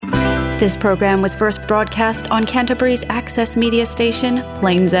This program was first broadcast on Canterbury's access media station,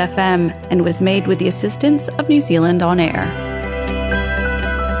 Plains FM, and was made with the assistance of New Zealand On Air.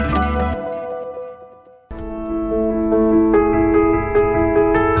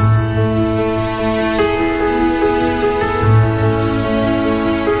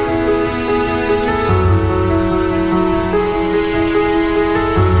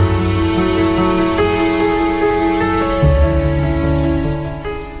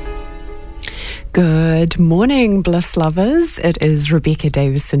 Good morning, Bliss lovers. It is Rebecca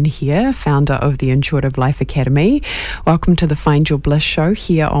Davison here, founder of the Intuitive Life Academy. Welcome to the Find Your Bliss show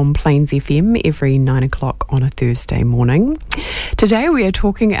here on Plains FM every 9 o'clock on a Thursday morning. Today we are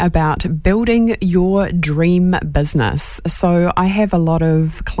talking about building your dream business. So I have a lot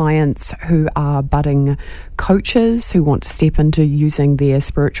of clients who are budding coaches who want to step into using their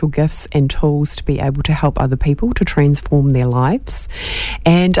spiritual gifts and tools to be able to help other people to transform their lives.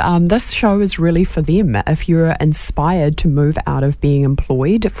 And this show is really for them. If you're inspired to move out of being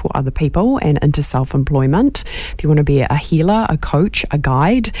employed for other people and into self-employment, if you want to be a healer, a coach, a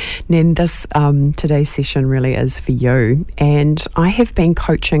guide, then this today's session really is for you. And I have been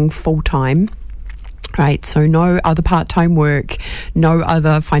coaching full-time. Right, so no other part-time work, no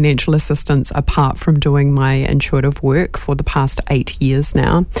other financial assistance apart from doing my intuitive work for the past 8 years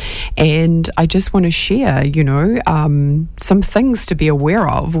now. And I just want to share, some things to be aware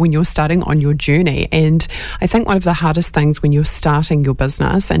of when you're starting on your journey. And I think one of the hardest things when you're starting your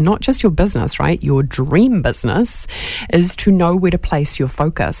business, and not just your business, right, your dream business, is to know where to place your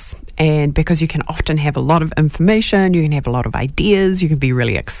focus. And because you can often have a lot of information, you can have a lot of ideas, you can be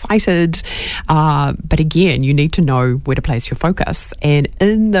really excited, but again, you need to know where to place your focus. And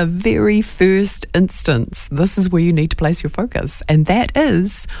in the very first instance, this is where you need to place your focus, and that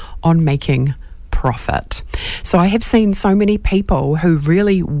is on making profit. So I have seen so many people who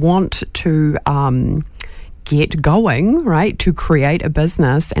really want to get going, right, to create a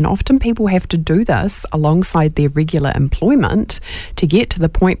business, and often people have to do this alongside their regular employment to get to the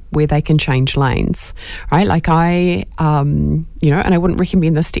point where they can change lanes, right? Like and I wouldn't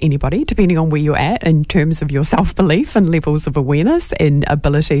recommend this to anybody, depending on where you're at in terms of your self-belief and levels of awareness and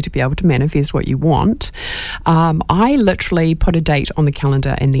ability to be able to manifest what you want. I literally put a date on the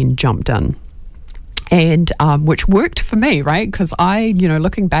calendar and then jumped in. And which worked for me, right? Because I,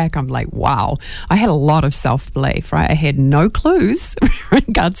 looking back, I'm like, wow, I had a lot of self-belief, right? I had no clues in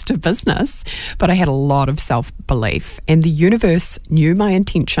regards to business, but I had a lot of self-belief. And the universe knew my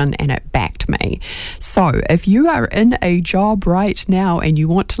intention and it backed me. So if you are in a job right now and you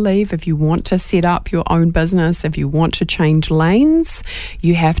want to leave, if you want to set up your own business, if you want to change lanes,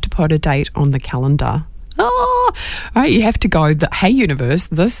 you have to put a date on the calendar. All right, you have to go, hey universe,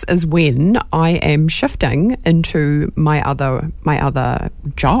 this is when I am shifting into my other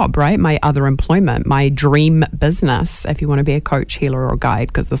job, right? My other employment, my dream business, if you want to be a coach, healer, or guide,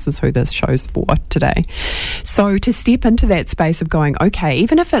 because this is who this show's for today. So to step into that space of going, okay,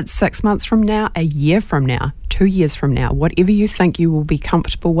 even if it's 6 months from now, a year from now, 2 years from now, whatever you think you will be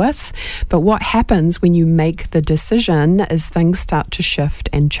comfortable with. But what happens when you make the decision is things start to shift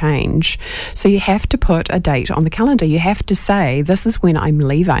and change. So you have to put a date on the calendar. You have to say, this is when I'm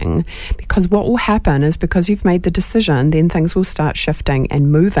leaving. Because what will happen is because you've made the decision, then things will start shifting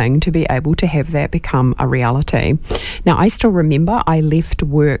and moving to be able to have that become a reality. Now, I still remember I left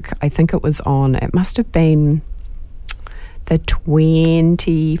work, I think it must have been the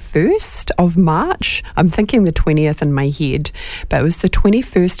 21st of March. I'm thinking the 20th in my head, but it was the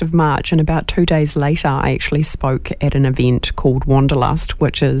 21st of March, and about 2 days later I actually spoke at an event called Wanderlust,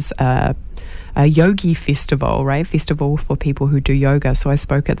 which is a yogi festival, right? Festival for people who do yoga. So I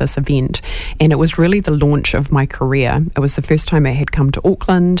spoke at this event, and it was really the launch of my career. It was the first time I had come to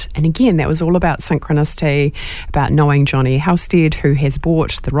Auckland, and again, that was all about synchronicity, about knowing Johnny Halstead, who has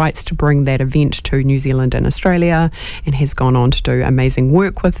bought the rights to bring that event to New Zealand and Australia, and has gone on to do amazing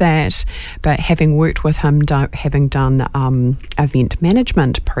work with that. But having worked with him, having done event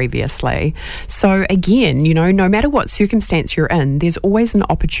management previously. So again, no matter what circumstance you're in, there's always an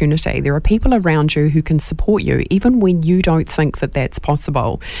opportunity. There are people around you who can support you, even when you don't think that that's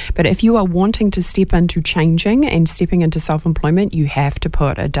possible. But if you are wanting to step into changing and stepping into self-employment, you have to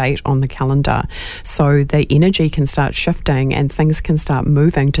put a date on the calendar so the energy can start shifting and things can start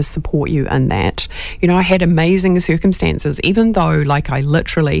moving to support you in that. I had amazing circumstances, even though I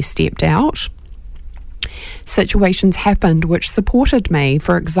literally stepped out. Situations happened which supported me.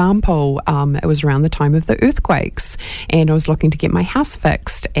 For example, it was around the time of the earthquakes, and I was looking to get my house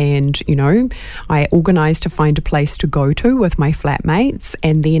fixed, and I organised to find a place to go to with my flatmates,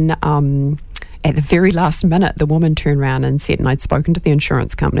 and then At the very last minute, the woman turned around and said, and I'd spoken to the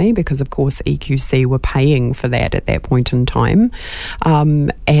insurance company because, of course, EQC were paying for that at that point in time.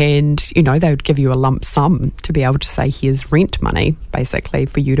 And, you know, they would give you a lump sum to be able to say, here's rent money, basically,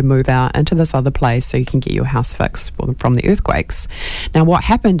 for you to move out into this other place so you can get your house fixed from the earthquakes. Now, what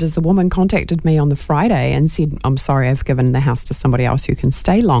happened is the woman contacted me on the Friday and said, I'm sorry, I've given the house to somebody else who can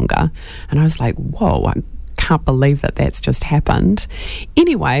stay longer. And I was like, whoa, I can't believe that that's just happened.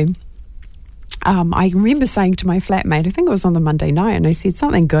 Anyway, I remember saying to my flatmate, I think it was on the Monday night, and I said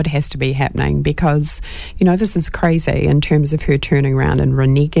something good has to be happening because, you know, this is crazy in terms of her turning around and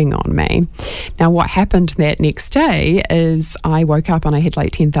reneging on me. Now, what happened that next day is I woke up and I had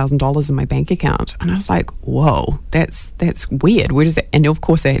like $10,000 in my bank account, and I was like, whoa, that's weird. Where does that? And of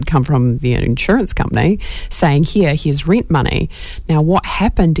course, it had come from the insurance company saying, here's rent money. Now, what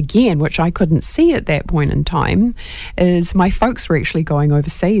happened again, which I couldn't see at that point in time, is my folks were actually going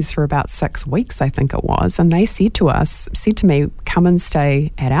overseas for about 6 weeks, I think it was, and they said to me, come and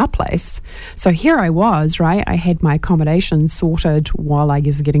stay at our place. So here I was, right? I had my accommodation sorted while I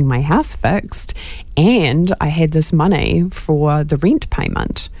was getting my house fixed, and I had this money for the rent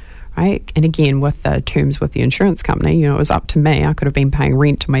payment. Right? And again, with the terms with the insurance company, you know, it was up to me. I could have been paying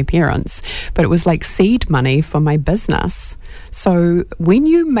rent to my parents, but it was like seed money for my business. So when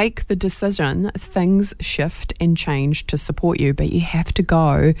you make the decision, things shift and change to support you, but you have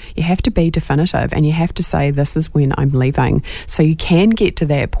to be definitive, and you have to say, this is when I'm leaving. So you can get to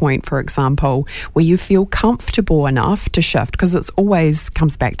that point, for example, where you feel comfortable enough to shift, because it always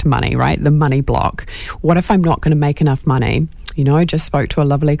comes back to money, right? The money block. What if I'm not going to make enough money? You know, I just spoke to a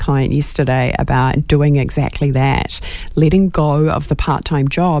lovely client yesterday about doing exactly that, letting go of the part-time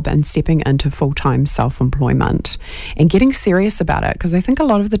job and stepping into full-time self-employment and getting serious about it. Because I think a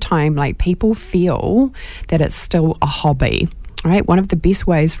lot of the time, like, people feel that it's still a hobby. Right? One of the best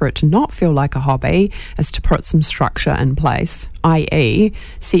ways for it to not feel like a hobby is to put some structure in place, i.e.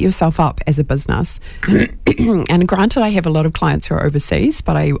 set yourself up as a business. And granted, I have a lot of clients who are overseas,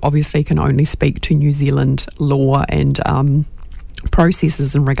 but I obviously can only speak to New Zealand law and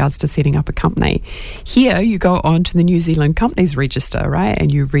processes in regards to setting up a company. Here, you go on to the New Zealand Companies Register, right?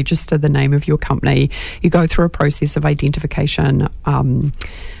 And you register the name of your company. You go through a process of identification,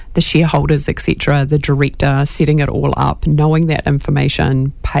 the shareholders, etc., the director, setting it all up, knowing that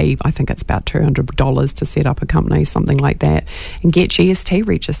information, pay, I think it's about $200 to set up a company, something like that, and get GST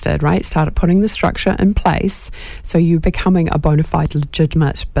registered, right? Start putting the structure in place so you're becoming a bona fide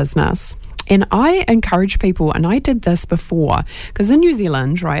legitimate business. And I encourage people, and I did this before, because in New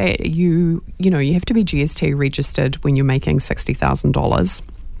Zealand, right, you have to be GST registered when you're making $60,000.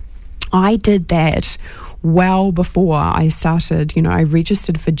 I did that well before I started, I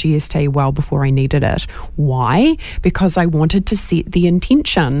registered for GST well before I needed it. Why? Because I wanted to set the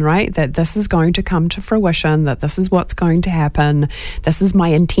intention, right? That this is going to come to fruition, that this is what's going to happen. This is my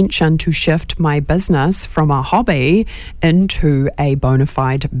intention to shift my business from a hobby into a bona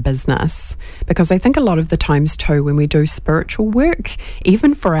fide business. Because I think a lot of the times too, when we do spiritual work,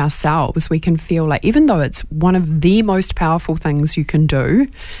 even for ourselves, we can feel like, even though it's one of the most powerful things you can do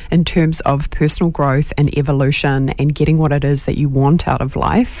in terms of personal growth and evolution and getting what it is that you want out of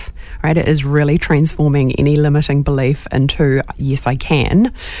life, right? It is really transforming any limiting belief into, yes, I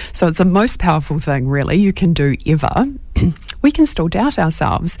can. So it's the most powerful thing really you can do ever. We can still doubt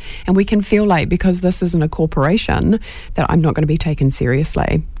ourselves, and we can feel like, because this isn't a corporation, that I'm not going to be taken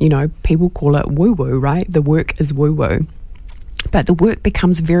seriously. People call it woo-woo, right? The work is woo-woo. But the work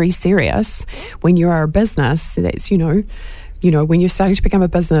becomes very serious when you are a business that's, when you're starting to become a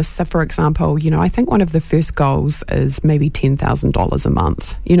business. So for example, I think one of the first goals is maybe $10,000 a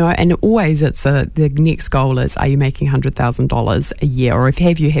month, and always the next goal is, are you making $100,000 a year, or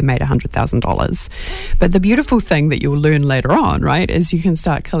have you made $100,000? But the beautiful thing that you'll learn later on, right, is you can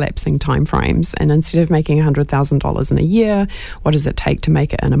start collapsing timeframes. And instead of making $100,000 in a year, what does it take to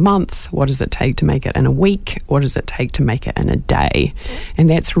make it in a month? What does it take to make it in a week? What does it take to make it in a day? And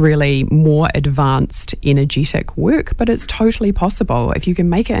that's really more advanced, energetic work, but it's totally possible. If you can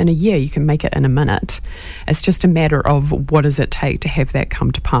make it in a year, you can make it in a minute. It's just a matter of what does it take to have that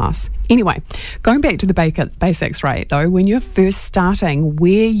come to pass. Anyway, going back to the basics, right, though, when you're first starting,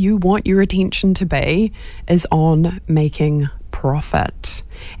 where you want your attention to be is on making profit.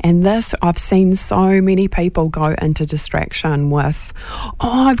 And this, I've seen so many people go into distraction with,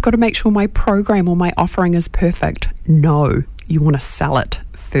 I've got to make sure my program or my offering is perfect. No, you want to sell it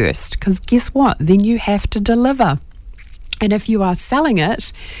first, because guess what? Then you have to deliver. And if you are selling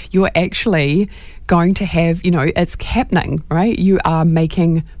it, you're actually going to have, it's happening, right? You are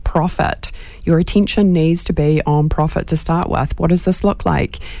making profit. Your attention needs to be on profit to start with. What does this look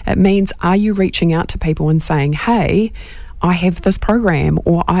like? It means, are you reaching out to people and saying, hey, I have this program,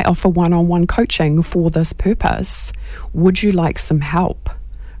 or I offer one-on-one coaching for this purpose. Would you like some help?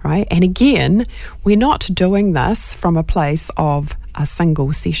 Right? And again, we're not doing this from a place of a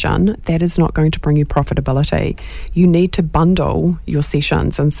single session. That is not going to bring you profitability. You need to bundle your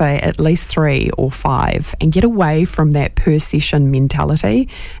sessions and say at least 3 or 5 and get away from that per session mentality.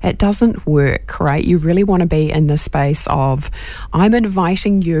 It doesn't work, right? You really want to be in the space of, I'm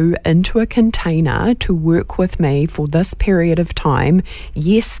inviting you into a container to work with me for this period of time.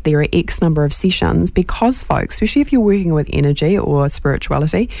 Yes, there are X number of sessions because, folks, especially if you're working with energy or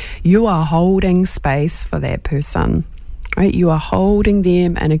spirituality, you are holding space for that person. Right, you are holding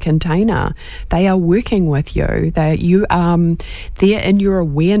them in a container. They are working with you. They're in your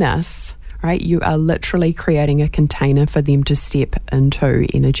awareness. Right, you are literally creating a container for them to step into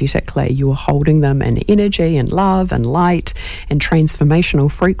energetically. You are holding them in energy and love and light and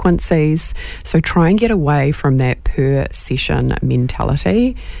transformational frequencies. So try and get away from that per session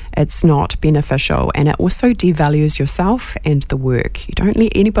mentality. It's not beneficial, and it also devalues yourself and the work. You don't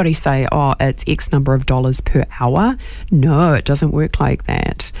let anybody say, oh, it's X number of dollars per hour. No, it doesn't work like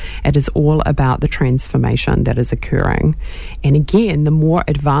that. It is all about the transformation that is occurring. And again, the more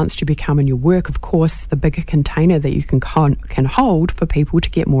advanced you become in your work, of course, the bigger container that you can hold for people to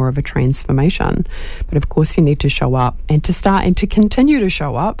get more of a transformation. But of course, you need to show up, and to start and to continue to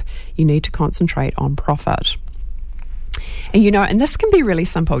show up, you need to concentrate on profit. And, and this can be really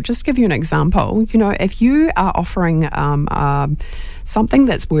simple. Just to give you an example, if you are offering something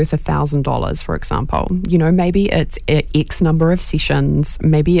that's worth $1,000, for example, maybe it's X number of sessions,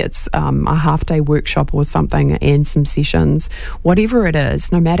 maybe it's a half-day workshop or something and some sessions, whatever it is,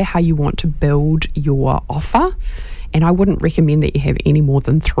 no matter how you want to build your offer. And I wouldn't recommend that you have any more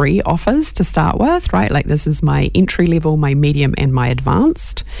than 3 offers to start with, right? Like, this is my entry level, my medium, and my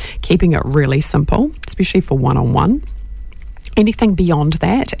advanced, keeping it really simple, especially for one-on-one. Anything beyond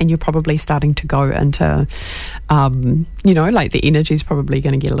that, and you're probably starting to go into, like the energy is probably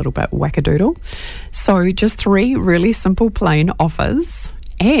going to get a little bit wackadoodle. So just 3 really simple, plain offers,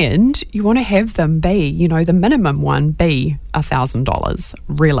 and you want to have them be, the minimum one be $1,000,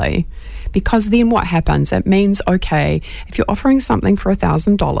 really. Because then what happens? It means, okay, if you're offering something for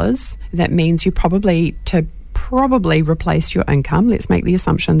 $1,000, that means you probably replace your income. Let's make the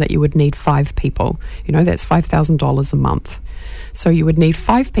assumption that you would need 5 people. That's $5,000 a month. So you would need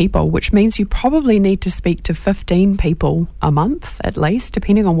 5 people, which means you probably need to speak to 15 people a month at least,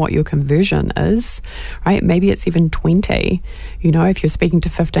 depending on what your conversion is, right? Maybe it's even 20. If you're speaking to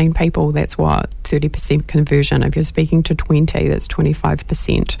 15 people, that's what, 30% conversion. If you're speaking to 20, that's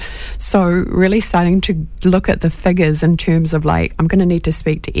 25%. So really starting to look at the figures in terms of like, I'm going to need to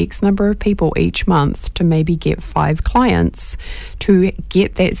speak to X number of people each month to maybe get 5 clients to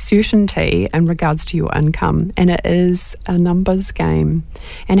get that certainty in regards to your income. And it is a numbers game.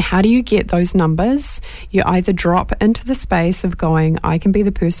 And how do you get those numbers? You either drop into the space of going, I can be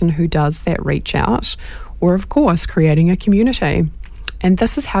the person who does that reach out, or of course creating a community. And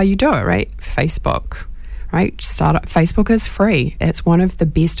this is how you do it, right? Facebook, right? Facebook is free. It's one of the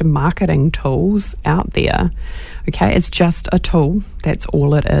best marketing tools out there. Okay, it's just a tool. That's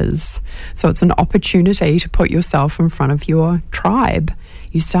all it is. So it's an opportunity to put yourself in front of your tribe.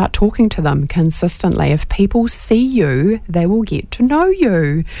 You start talking to them consistently. If people see you, they will get to know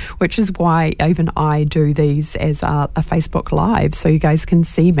you, which is why even I do these as a Facebook Live, so you guys can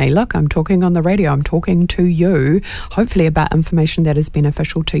see me. Look, I'm talking on the radio. I'm talking to you, hopefully about information that is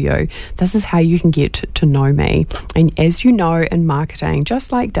beneficial to you. This is how you can get to know me. And as you know, in marketing,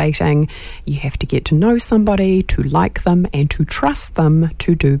 just like dating, you have to get to know somebody, to like them, and to trust them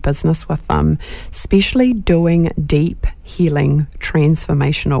to do business with them, especially doing deep healing,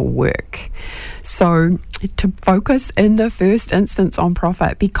 transformational work. So to focus in the first instance on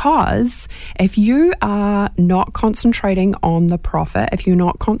profit, because if you are not concentrating on the profit, if you're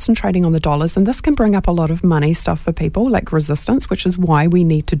not concentrating on the dollars, and this can bring up a lot of money stuff for people, like resistance, which is why we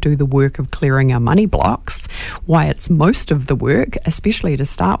need to do the work of clearing our money blocks, why it's most of the work, especially to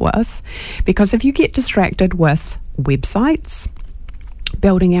start with. Because if you get distracted with websites,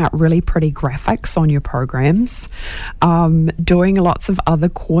 building out really pretty graphics on your programs, doing lots of other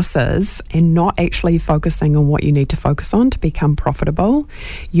courses and not actually focusing on what you need to focus on to become profitable,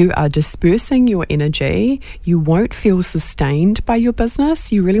 you are dispersing your energy. You won't feel sustained by your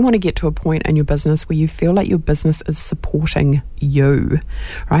business. You really want to get to a point in your business where you feel like your business is supporting you,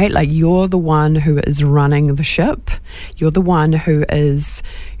 right? Like you're the one who is running the ship. You're the one who is,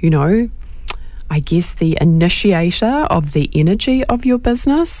 I guess, the initiator of the energy of your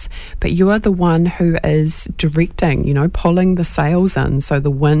business, but you are the one who is directing, pulling the sails in so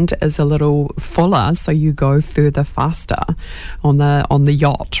the wind is a little fuller so you go further faster on the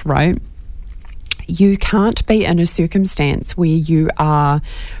yacht, right? You can't be in a circumstance where you are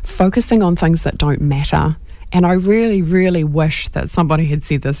focusing on things that don't matter. And I really, really wish that somebody had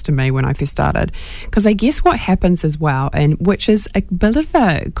said this to me when I first started. Because I guess what happens as well, and which is a bit of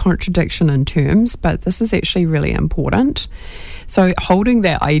a contradiction in terms, but this is actually really important. So holding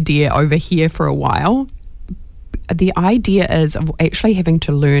that idea over here for a while, the idea is of actually having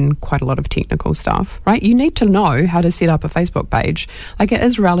to learn quite a lot of technical stuff, right? You need to know how to set up a Facebook page. Like, it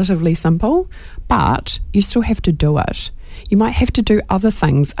is relatively simple, but you still have to do it. You might have to do other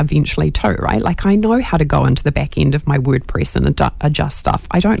things eventually too, right? Like, I know how to go into the back end of my WordPress and adjust stuff.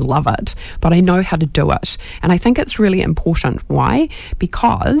 I don't love it, but I know how to do it. And I think it's really important. Why?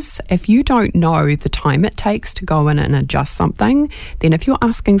 Because if you don't know the time it takes to go in and adjust something, then if you're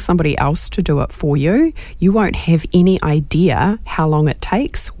asking somebody else to do it for you, you won't have any idea how long it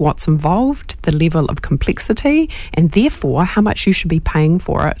takes, what's involved, the level of complexity, and therefore how much you should be paying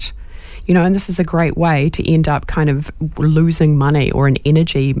for it. And this is a great way to end up kind of losing money or an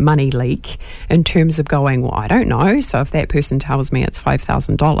energy money leak in terms of going, well, I don't know. So if that person tells me it's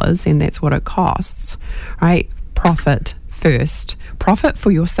 $5,000, then that's what it costs, right? Profit first. Profit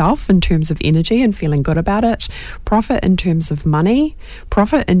for yourself in terms of energy and feeling good about it. Profit in terms of money.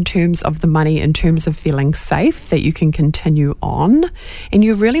 Profit in terms of the money in terms of feeling safe that you can continue on. And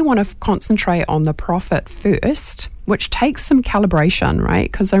you really want to concentrate on the profit first, which takes some calibration,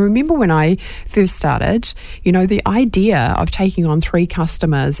 right? Because I remember when I first started, the idea of taking on 3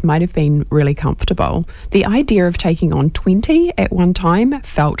 customers might have been really comfortable. The idea of taking on 20 at one time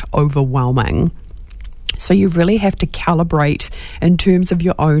felt overwhelming. So you really have to calibrate in terms of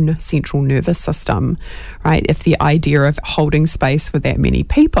your own central nervous system, right? If the idea of holding space for that many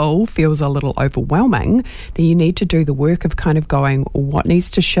people feels a little overwhelming, then you need to do the work of kind of going, what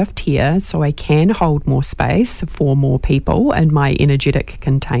needs to shift here so I can hold more space for more people in my energetic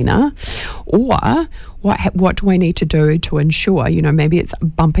container? Or what do I need to do to ensure, maybe it's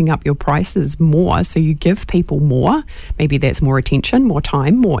bumping up your prices more so you give people more. Maybe that's more attention, more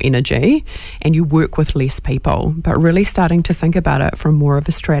time, more energy, and you work with less people. But really starting to think about it from more of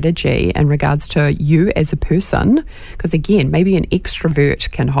a strategy in regards to you as a person. Because again, maybe an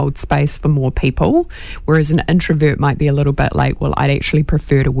extrovert can hold space for more people, whereas an introvert might be a little bit like, well, I'd actually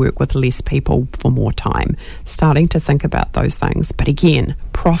prefer to work with less people for more time. Starting to think about those things. But again,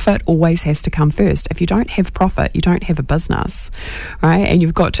 profit always has to come first. If you don't have profit, you don't have a business, right? And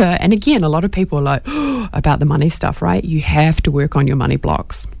you've got to, and again, a lot of people are like, about the money stuff, right? You have to work on your money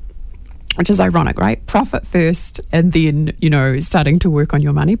blocks, which is ironic, right? Profit first, and then, starting to work on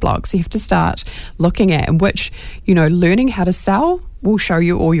your money blocks. You have to start looking at, and which, learning how to sell will show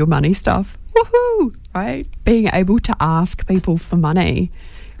you all your money stuff. Woohoo, right? Being able to ask people for money,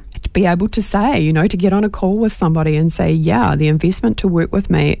 to be able to say, to get on a call with somebody and say, yeah, the investment to work with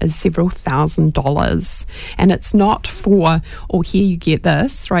me is several $1,000s. And it's not for, here you get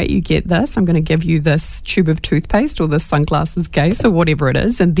this, right? You get this. I'm going to give you this tube of toothpaste or this sunglasses case or whatever it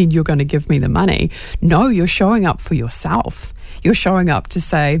is, and then you're going to give me the money. No, you're showing up for yourself. You're showing up to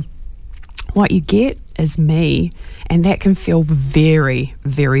say, what you get is me. And that can feel very,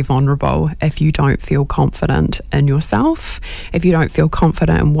 very vulnerable if you don't feel confident in yourself, if you don't feel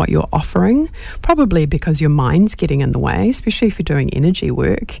confident in what you're offering, probably because your mind's getting in the way, especially if you're doing energy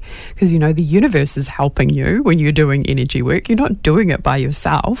work, because, the universe is helping you when you're doing energy work. You're not doing it by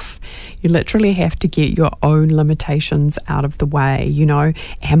yourself. You literally have to get your own limitations out of the way.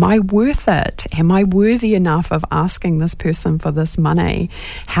 Am I worth it? Am I worthy enough of asking this person for this money?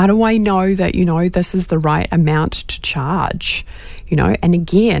 How do I know that, this is the right amount to charge? And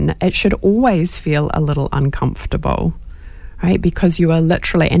again, it should always feel a little uncomfortable, right? Because you are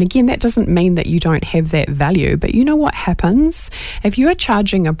literally, and again, that doesn't mean that you don't have that value, but you know what happens? If you are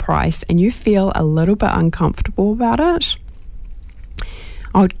charging a price and you feel a little bit uncomfortable about it,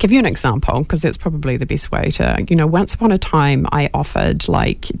 I'll give you an example because that's probably the best way to, once upon a time I offered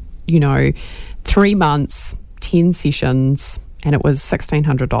 3 months, 10 sessions, and it was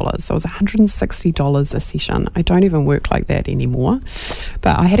 $1,600. So it was $160 a session. I don't even work like that anymore.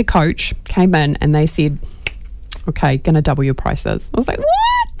 But I had a coach, came in, and they said, okay, going to double your prices. I was like,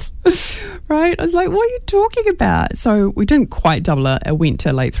 what? Right? I was like, what are you talking about? So we didn't quite double it. It went to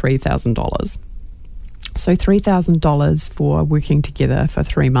 $3,000. So $3,000 for working together for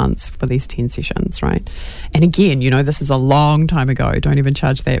 3 months for these 10 sessions, right? And again, this is a long time ago. Don't even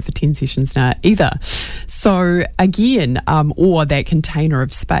charge that for 10 sessions now either. So again, or that container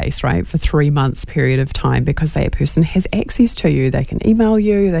of space, right, for 3 months period of time, because that person has access to you. They can email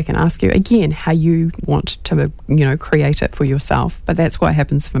you, they can ask you, again, how you want to, create it for yourself. But that's what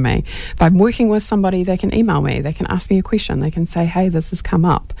happens for me. If I'm working with somebody, they can email me, they can ask me a question, they can say, hey, this has come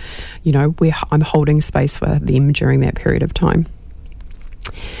up, where I'm holding space for them during that period of time.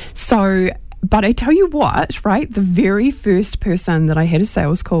 So, but I tell you what, right, the very first person that I had a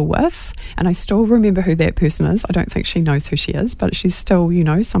sales call with, and I still remember who that person is. I don't think she knows who she is, but she's still,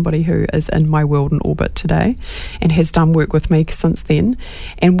 somebody who is in my world and orbit today and has done work with me since then.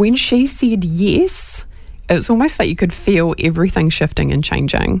 And when she said yes, it was almost like you could feel everything shifting and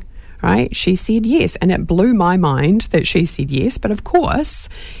changing. Right? She said yes, and it blew my mind that she said yes. But of course,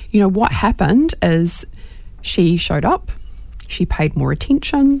 what happened is she showed up, she paid more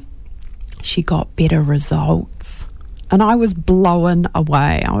attention, she got better results. And I was blown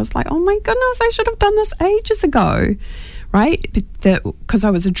away. I was like, oh my goodness, I should have done this ages ago, right? Because I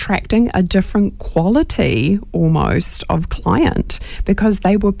was attracting a different quality almost of client, because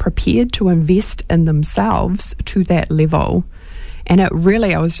they were prepared to invest in themselves to that level. And I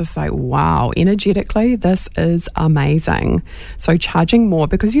was just like, wow, energetically, this is amazing. So charging more,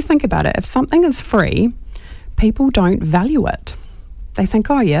 because you think about it, if something is free, people don't value it. They think,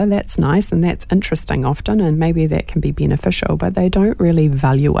 oh yeah, that's nice and that's interesting often, and maybe that can be beneficial, but they don't really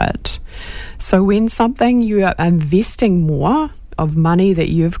value it. So when something you are investing more of money that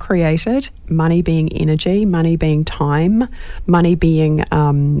you've created, money being energy, money being time, money being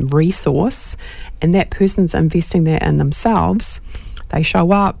resource, and that person's investing that in themselves, they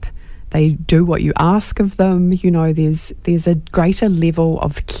show up, they do what you ask of them, there's a greater level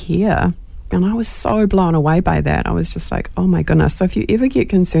of care. And I was so blown away by that. I was just like, oh my goodness. So if you ever get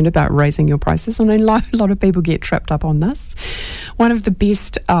concerned about raising your prices, and a lot of people get tripped up on this, one of the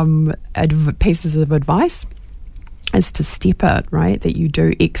best pieces of advice is to step it, right? That you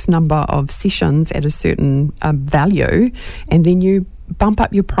do X number of sessions at a certain value, and then you bump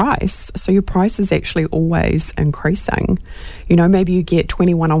up your price. So your price is actually always increasing. Maybe you get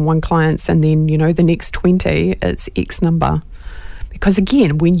 20 one-on-one clients, and then, the next 20, it's X number. Because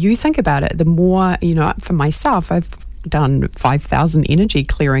again, when you think about it, the more, for myself, I've done 5,000 energy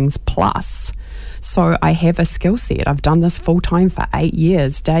clearings plus. So I have a skill set. I've done this full time for 8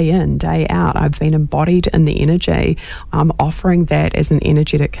 years, day in, day out. I've been embodied in the energy. I'm offering that as an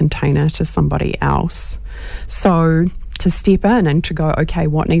energetic container to somebody else. So to step in and to go, okay,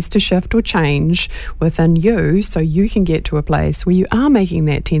 what needs to shift or change within you so you can get to a place where you are making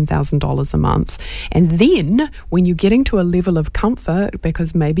that $10,000 a month. And then when you're getting to a level of comfort,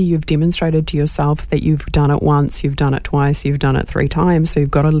 because maybe you've demonstrated to yourself that you've done it once, you've done it twice, you've done it 3 times, so you've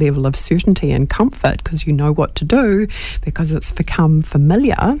got a level of certainty and comfort because you know what to do, because it's become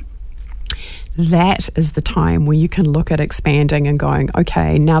familiar. That is the time where you can look at expanding and going,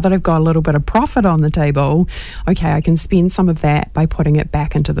 okay, now that I've got a little bit of profit on the table, okay, I can spend some of that by putting it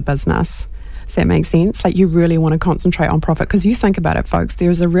back into the business. Does that make sense? Like, you really want to concentrate on profit, because you think about it, folks,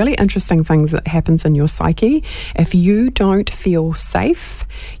 there's a really interesting thing that happens in your psyche. If you don't feel safe,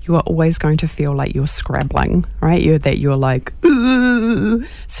 you are always going to feel like you're scrabbling, right? You're like, ugh.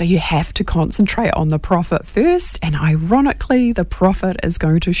 So you have to concentrate on the profit first, and ironically, the profit is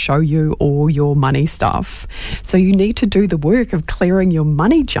going to show you all your money stuff. So you need to do the work of clearing your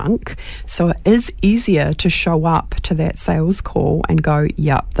money junk, so it is easier to show up to that sales call and go,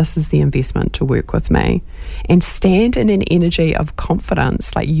 yep, this is the investment to work with me, and stand in an energy of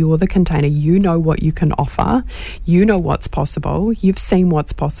confidence, like you're the container. You know what you can offer, you know what's possible, you've seen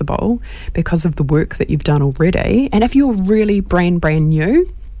what's possible because of the work that you've done already. And if you're really brand new,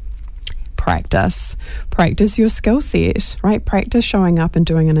 practice your skill set, right? Practice showing up and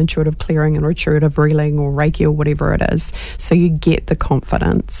doing an intuitive clearing and intuitive reeling or Reiki or whatever it is, so you get the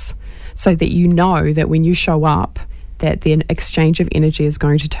confidence, so that you know that when you show up, that the exchange of energy is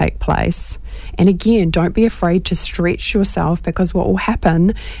going to take place. And again, don't be afraid to stretch yourself, because what will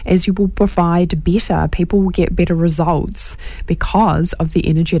happen is you will provide better, people will get better results because of the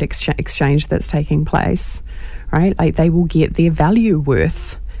energetic exchange that's taking place, right? Like, they will get their value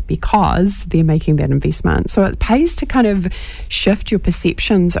worth because they're making that investment. So it pays to kind of shift your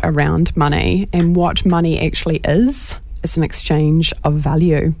perceptions around money and what money actually is. It's an exchange of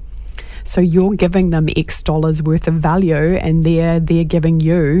value. So you're giving them X dollars worth of value, and they're giving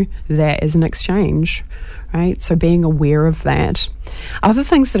you that as an exchange, right? So being aware of that. Other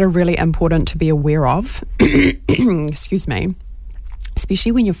things that are really important to be aware of, excuse me,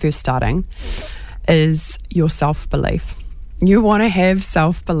 especially when you're first starting, is your self-belief. You want to have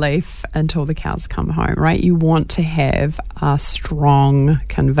self-belief until the cows come home, right? You want to have a strong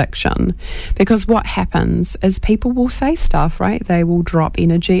conviction, because what happens is people will say stuff, right? They will drop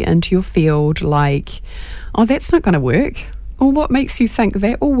energy into your field like, oh, that's not going to work. Or what makes you think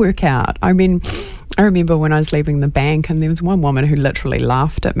that will work out? I mean, I remember when I was leaving the bank and there was one woman who literally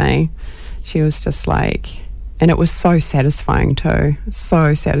laughed at me. She was just like, and it was so satisfying too,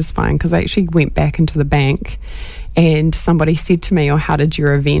 so satisfying, because I actually went back into the bank and somebody said to me, oh, how did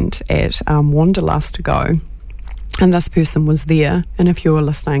your event at Wanderlust go? And this person was there, and if you're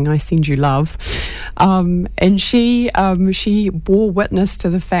listening, I send you love. And she bore witness to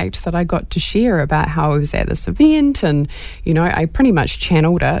the fact that I got to share about how I was at this event, and I pretty much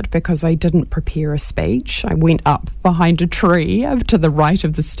channeled it because I didn't prepare a speech. I went up behind a tree to the right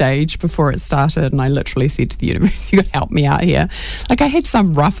of the stage before it started, and I literally said to the universe, "You could help me out here." Like, I had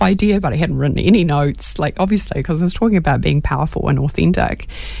some rough idea, but I hadn't written any notes. Like, obviously, because I was talking about being powerful and authentic,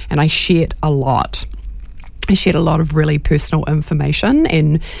 and I shared a lot. I shared a lot of really personal information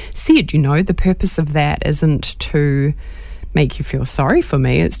and said, the purpose of that isn't to make you feel sorry for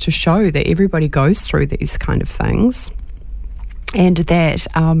me. It's to show that everybody goes through these kind of things, and that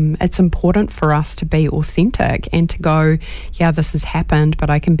it's important for us to be authentic and to go, yeah, this has happened,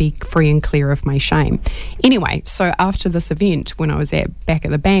 but I can be free and clear of my shame. Anyway, so after this event, when I was back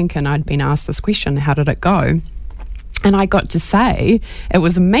at the bank and I'd been asked this question, how did it go? And I got to say it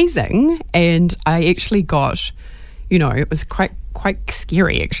was amazing, and I actually got, it was quite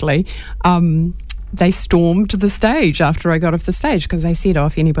scary actually. They stormed the stage after I got off the stage because they said, oh,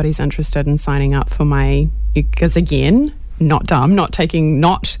 if anybody's interested in signing up for because again, not dumb, not taking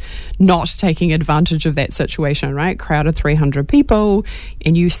advantage of that situation, right? Crowd of 300 people,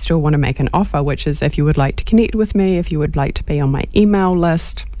 and you still want to make an offer, which is if you would like to connect with me, if you would like to be on my email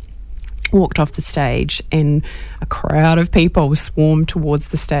list. Walked off the stage and a crowd of people swarmed towards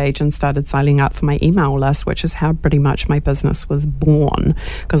the stage and started signing up for my email list, which is how pretty much my business was born,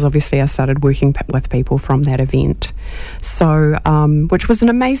 because obviously I started working with people from that event. So, which was an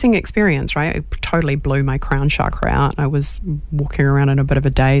amazing experience, right? It totally blew my crown chakra out. I was walking around in a bit of a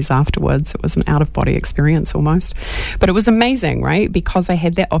daze afterwards. It was an out-of-body experience almost. But it was amazing, right? Because I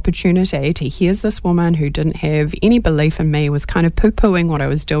had that opportunity to here's this woman who didn't have any belief in me, was kind of poo-pooing what I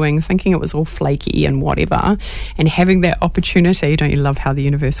was doing, thinking it was all flaky and whatever, and having that opportunity, don't you love how the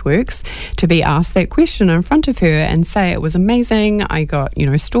universe works, to be asked that question in front of her and say it was amazing. I got,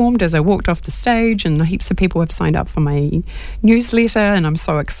 stormed as I walked off the stage, and heaps of people have signed up for my newsletter, and I'm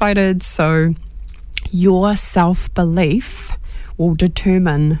so excited. So your self-belief will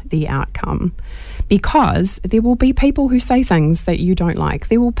determine the outcome, because there will be people who say things that you don't like.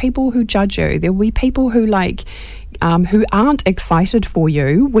 There will be people who judge you. There will be people who who aren't excited for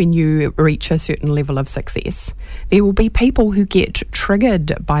you when you reach a certain level of success. There will be people who get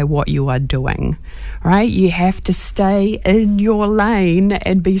triggered by what you are doing, right? You have to stay in your lane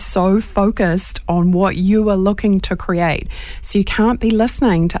and be so focused on what you are looking to create. So you can't be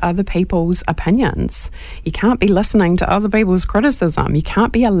listening to other people's opinions. You can't be listening to other people's criticism. You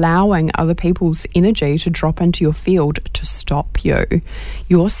can't be allowing other people's energy to drop into your field to stop you.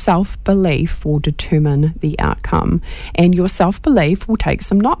 Your self-belief will determine the outcome. And your self-belief will take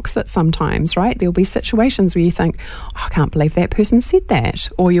some knocks at sometimes, right? There'll be situations where you think, oh, I can't believe that person said that.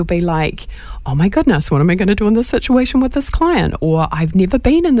 Or you'll be like, oh my goodness, what am I going to do in this situation with this client? Or I've never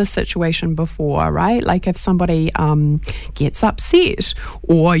been in this situation before, right? Like if somebody gets upset,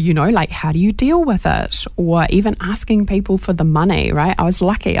 or, how do you deal with it? Or even asking people for the money, right? I was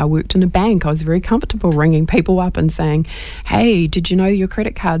lucky. I worked in a bank. I was very comfortable ringing people up and saying, hey, did you know your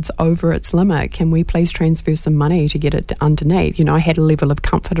credit card's over its limit? Can we please transfer some money to get it underneath? I had a level of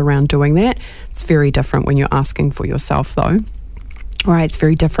comfort around doing that. It's very different when you're asking for yourself, though. Right, it's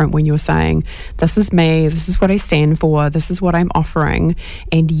very different when you're saying, this is me, this is what I stand for, this is what I'm offering,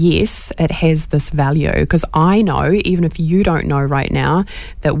 and yes, it has this value, because I know, even if you don't know right now,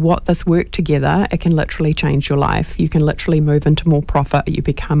 that what this work together, it can literally change your life. You can literally move into more profit, you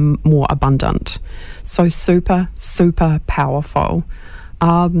become more abundant. So super, super powerful.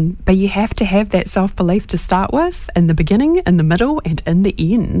 But you have to have that self-belief to start with, in the beginning, in the middle, and in the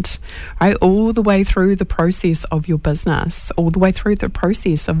end, right? All the way through the process of your business, all the way through the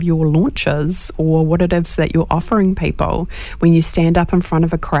process of your launches, or what it is that you're offering people when you stand up in front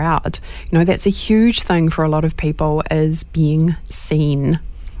of a crowd. That's a huge thing for a lot of people, is being seen.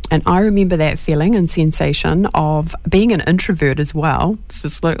 And I remember that feeling and sensation of being an introvert as well. It's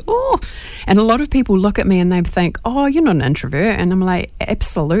just like, oh. And a lot of people look at me and they think, oh, you're not an introvert. And I'm like,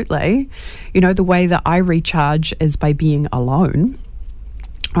 absolutely. The way that I recharge is by being alone.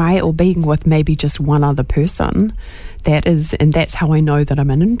 right? Or being with maybe just one other person. And that's how I know that I'm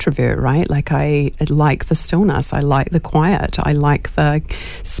an introvert, right? Like I like the stillness, I like the quiet, I like the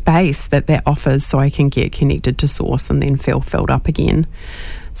space that offers so I can get connected to source and then feel filled up again.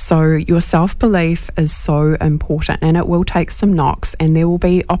 So your self-belief is so important, and it will take some knocks, and there will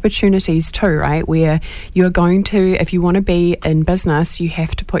be opportunities too, right? Where you're going to, if you want to be in business, you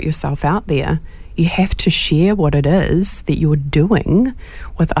have to put yourself out there. You have to share what it is that you're doing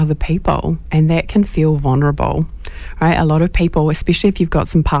with other people, and that can feel vulnerable, right? A lot of people, especially if you've got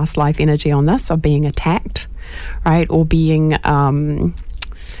some past life energy on this, are being attacked, right? Or being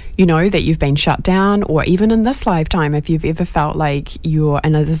that you've been shut down, or even in this lifetime, if you've ever felt like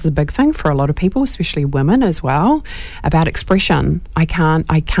and this is a big thing for a lot of people, especially women as well, about expression. I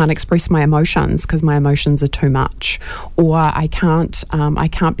can't express my emotions because my emotions are too much, or I can't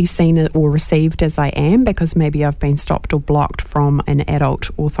be seen or received as I am because maybe I've been stopped or blocked from an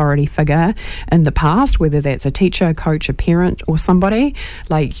adult authority figure in the past, whether that's a teacher, a coach, a parent, or somebody.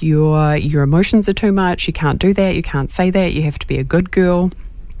 Like your emotions are too much, you can't do that, you can't say that, you have to be a good girl.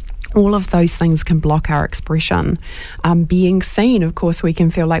 All of those things can block our expression. Being seen, of course, we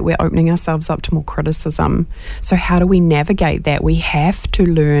can feel like we're opening ourselves up to more criticism. So how do we navigate that? We have to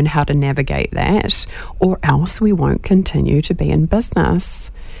learn how to navigate that, or else we won't continue to be in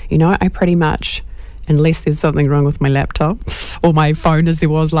business. I pretty much, unless there's something wrong with my laptop or my phone as there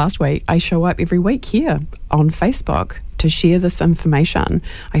was last week, I show up every week here on Facebook to share this information.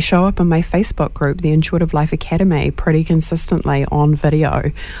 I show up in my Facebook group, the Intuitive Life Academy, pretty consistently on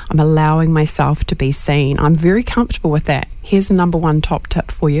video. I'm allowing myself to be seen. I'm very comfortable with that. Here's the number one top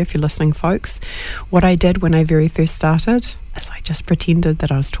tip for you if you're listening, folks. What I did when I very first started is I just pretended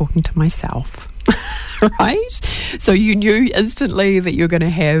that I was talking to myself. Right? So you knew instantly that you're going to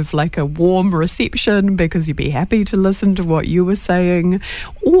have like a warm reception because you'd be happy to listen to what you were saying,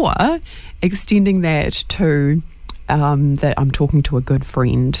 or extending that to that I'm talking to a good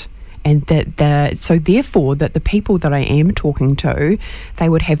friend, and so therefore that the people that I am talking to, they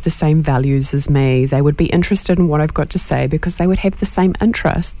would have the same values as me. They would be interested in what I've got to say because they would have the same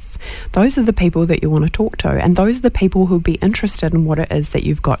interests. Those are the people that you want to talk to, and those are the people who would be interested in what it is that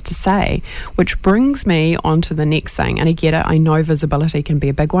you've got to say, which brings me on to the next thing. And I get it, I know visibility can be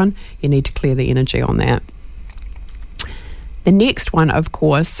a big one. You need to clear the energy on that. The next one, of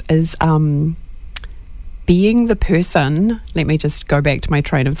course, is being the person. Let me just go back to my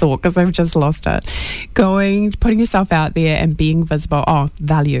train of thought because I've just lost it. Putting yourself out there and being visible.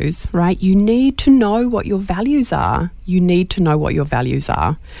 Values, right? You need to know what your values are.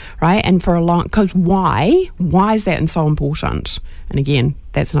 Right? And because why? Why is that so important? And again,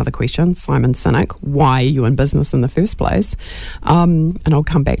 that's another question. Simon Sinek, why are you in business in the first place? And I'll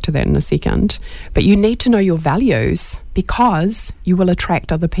come back to that in a second. But you need to know your values because you will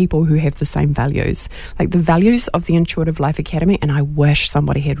attract other people who have the same values. Like the values of the Intuitive Life Academy, and I wish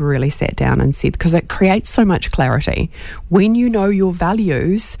somebody had really sat down and said, because it creates so much clarity. When you know your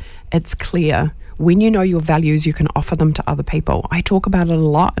values, it's clear. When you know your values, you can offer them to other people. I talk about it a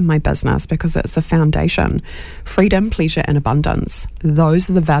lot in my business because it's a foundation. Freedom, pleasure, and abundance. Those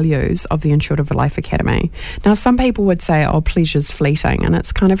are the values of the Intuitive Life Academy. Now, some people would say, pleasure's fleeting. And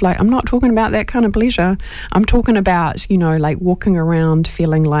it's kind of like, I'm not talking about that kind of pleasure. I'm talking about, like walking around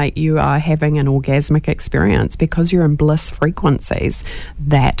feeling like you are having an orgasmic experience because you're in bliss frequencies.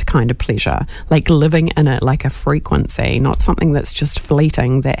 That kind of pleasure. Like living in it like a frequency, not something that's just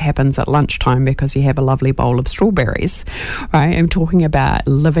fleeting that happens at lunchtime because you have a lovely bowl of strawberries, right? I'm talking about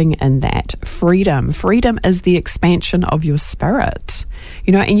living in that freedom. Freedom is the expansion of your spirit,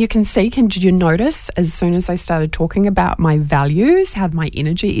 and you can see, did you notice as soon as I started talking about my values, how my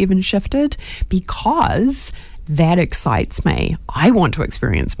energy even shifted? Because that excites me. I want to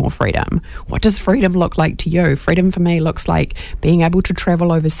experience more freedom. What does freedom look like to you? Freedom for me looks like being able to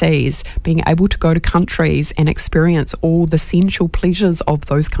travel overseas, being able to go to countries and experience all the sensual pleasures of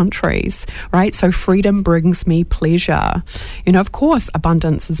those countries, right? So freedom brings me pleasure. Of course,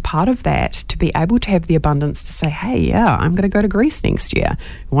 abundance is part of that. To be able to have the abundance to say, hey, yeah, I'm going to go to Greece next year.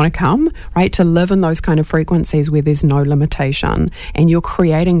 You want to come? Right? To live in those kind of frequencies where there's no limitation and you're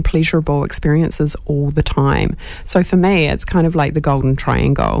creating pleasurable experiences all the time. So for me, it's kind of like the golden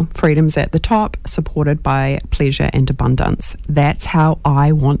triangle. Freedom's at the top, supported by pleasure and abundance. That's how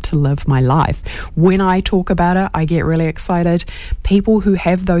I want to live my life. When I talk about it, I get really excited. People who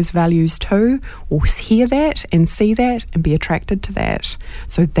have those values too will hear that and see that and be attracted to that.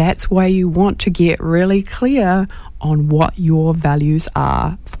 So that's why you want to get really clear on what your values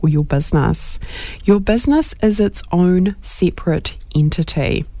are for your business. Your business is its own separate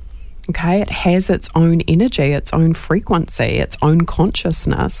entity. Okay, it has its own energy, its own frequency, its own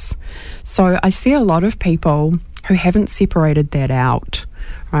consciousness. So I see a lot of people who haven't separated that out,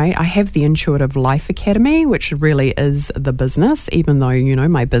 right? I have the Intuitive Life Academy, which really is the business, even though,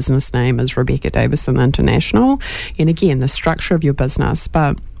 my business name is Rebecca Davison International. And again, the structure of your business.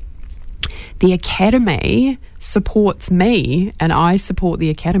 But the Academy supports me and I support the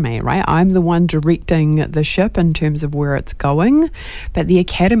Academy, right? I'm the one directing the ship in terms of where it's going. But the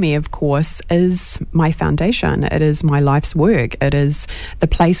Academy, of course, is my foundation. It is my life's work. It is the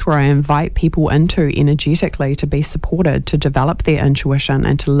place where I invite people into energetically to be supported, to develop their intuition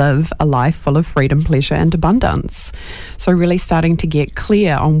and to live a life full of freedom, pleasure and abundance. So really starting to get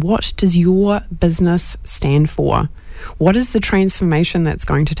clear on what does your business stand for? What is the transformation that's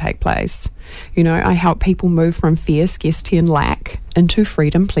going to take place? I help people move from fear, scarcity, and lack into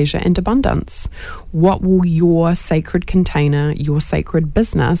freedom, pleasure, and abundance. What will your sacred container, your sacred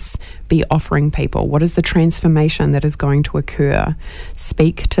business be offering people? What is the transformation that is going to occur?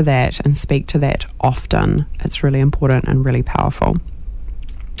 Speak to that and speak to that often. It's really important and really powerful.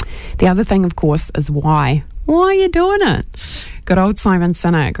 The other thing, of course, is why. Why are you doing it? Good old Simon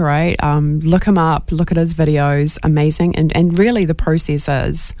Sinek, right? Look him up, look at his videos, amazing. And really the process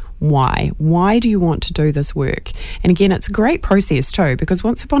is why. Why do you want to do this work? And again, it's a great process too, because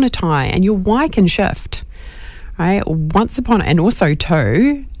once upon a time, and your why can shift, right? And also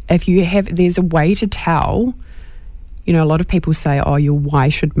too, there's a way to tell, a lot of people say, oh, your why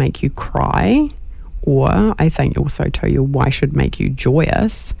should make you cry. Or I think also too, your why should make you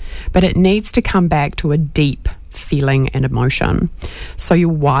joyous, but it needs to come back to a deep feeling and emotion. So your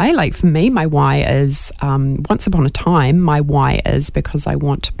why, like for me, my why is, once upon a time, my why is because I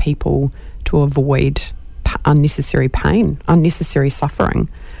want people to avoid unnecessary pain, unnecessary suffering,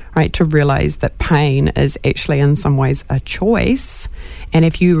 right? To realize that pain is actually in some ways a choice. And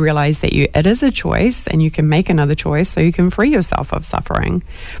if you realize that it is a choice and you can make another choice so you can free yourself of suffering.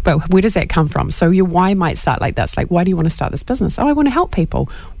 But where does that come from? So your why might start like this. Like, why do you want to start this business? Oh, I want to help people.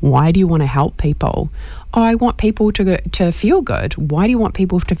 Why do you want to help people? Oh, I want people to feel good. Why do you want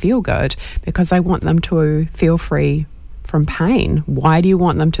people to feel good? Because I want them to feel free from pain. Why do you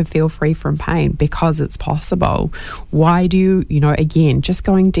want them to feel free from pain? Because it's possible. Why do you, again, just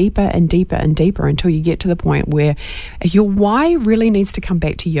going deeper and deeper and deeper until you get to the point where your why really needs to come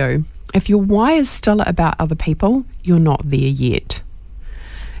back to you. If your why is still about other people, you're not there yet.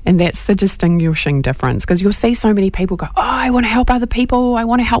 And that's the distinguishing difference, because you'll see so many people go, oh, I want to help other people. I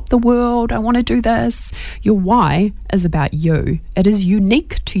want to help the world. I want to do this. Your why is about you. It is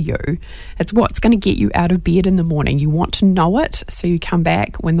unique to you. It's what's going to get you out of bed in the morning. You want to know it, so you come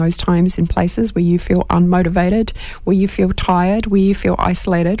back when those times and places where you feel unmotivated, where you feel tired, where you feel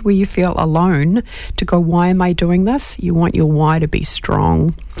isolated, where you feel alone, to go, why am I doing this? You want your why to be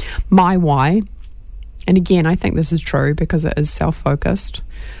strong. My why, and again, I think this is true because it is self-focused.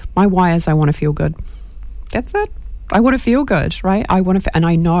 My why is I want to feel good. That's it. I want to feel good, right? And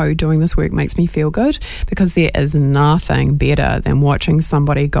I know doing this work makes me feel good, because there is nothing better than watching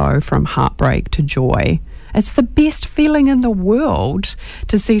somebody go from heartbreak to joy. It's the best feeling in the world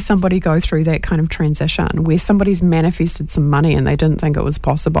to see somebody go through that kind of transition where somebody's manifested some money and they didn't think it was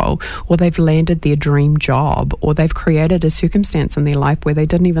possible, or they've landed their dream job, or they've created a circumstance in their life where they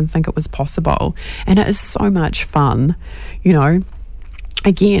didn't even think it was possible. And it is so much fun,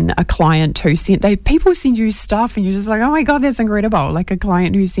 Again, a client who people send you stuff and you're just like, oh my God, that's incredible. Like a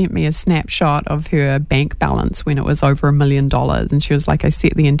client who sent me a snapshot of her bank balance when it was over $1 million. And she was like, I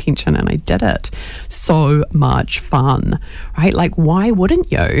set the intention and I did it. So much fun, right? Like, why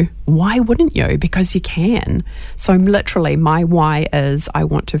wouldn't you? Why wouldn't you? Because you can. So literally my why is I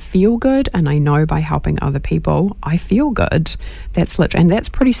want to feel good, and I know by helping other people, I feel good. That's literally, and that's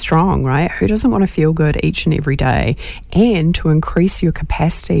pretty strong, right? Who doesn't want to feel good each and every day? And to increase your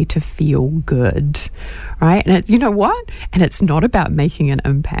capacity to feel good, right? And you know what? And it's not about making an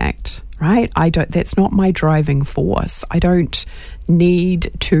impact, right? That's not my driving force. I don't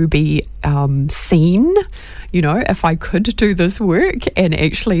need to be seen. If I could do this work and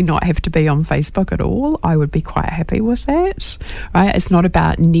actually not have to be on Facebook at all, I would be quite happy with that, right? It's not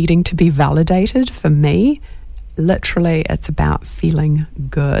about needing to be validated for me. Literally, it's about feeling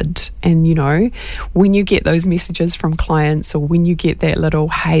good. And, when you get those messages from clients, or when you get that little,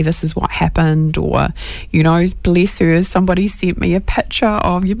 hey, this is what happened, or, bless her, somebody sent me a picture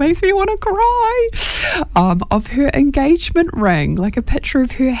of, it makes me want to cry, of her engagement ring, like a picture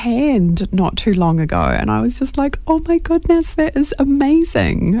of her hand not too long ago. And I was just like, oh my goodness, that is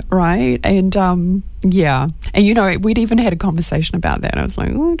amazing, right? And, Yeah. And, we'd even had a conversation about that. I was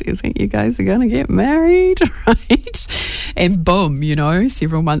like, oh, do you think you guys are going to get married? Right? And boom,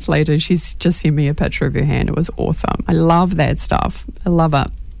 several months later, she's just sent me a picture of her hand. It was awesome. I love that stuff. I love it.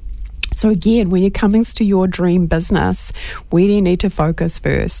 So again, when you're coming to your dream business, where do you need to focus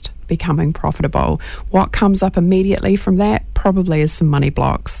first? Becoming profitable. What comes up immediately from that probably is some money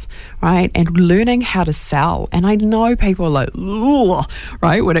blocks, right? And learning how to sell. And I know people are like, ugh,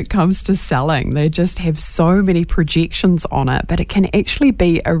 right? When it comes to selling, they just have so many projections on it, but it can actually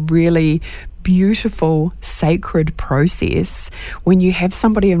be a really beautiful, sacred process when you have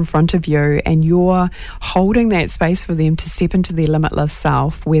somebody in front of you and you're holding that space for them to step into their limitless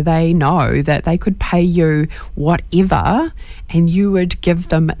self, where they know that they could pay you whatever and you would give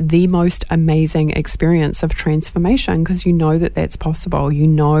them the most amazing experience of transformation, because you know that that's possible. You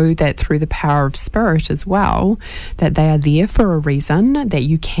know that through the power of spirit as well, that they are there for a reason, that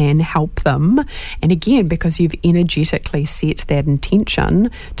you can help them. And again, because you've energetically set that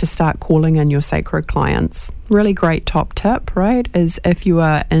intention to start calling in your sacred clients. Really great top tip, right, is if you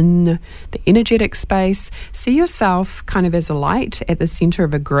are in the energetic space, see yourself kind of as a light at the center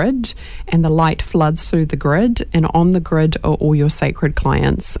of a grid, and the light floods through the grid, and on the grid are all your sacred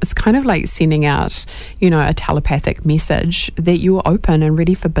clients. It's kind of like sending out, a telepathic message that you're open and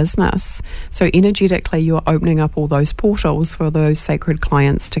ready for business. So energetically, you're opening up all those portals for those sacred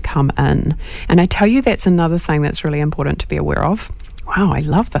clients to come in. And I tell you, that's another thing that's really important to be aware of. Wow, I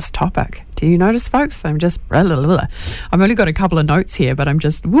love this topic. Do you notice, folks, that I'm just... I've only got a couple of notes here, but I'm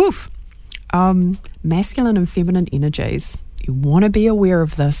just... woof. Masculine and feminine energies. You want to be aware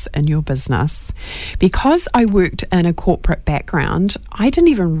of this in your business. Because I worked in a corporate background, I didn't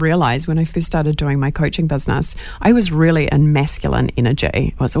even realize when I first started doing my coaching business, I was really in masculine energy.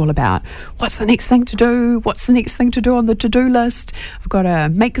 It was all about, what's the next thing to do? What's the next thing to do on the to-do list? I've got to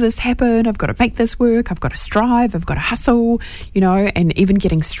make this happen. I've got to make this work. I've got to strive. I've got to hustle, and even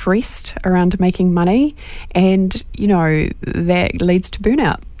getting stressed around making money. And, that leads to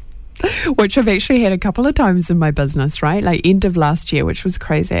burnout, which I've actually had a couple of times in my business, right? Like end of last year, which was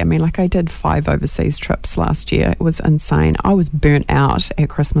crazy. I mean, I did 5 overseas trips last year. It was insane. I was burnt out at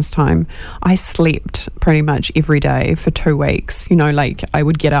Christmas time. I slept pretty much every day for 2 weeks. I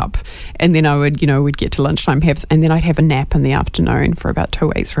would get up and then I would, we'd get to lunchtime, and then I'd have a nap in the afternoon for about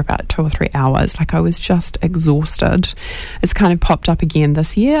 2 weeks, for about 2 or 3 hours. I was just exhausted. It's kind of popped up again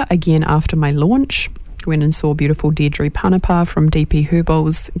this year, again after my launch. Went and saw beautiful Deirdre Panapa from DP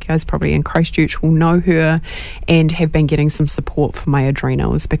Herbals. You guys probably in Christchurch will know her, and have been getting some support for my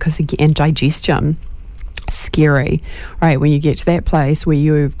adrenals, because again, digestion, scary, right? When you get to that place where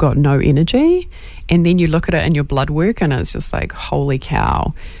you've got no energy, and then you look at it in your blood work and it's just like, holy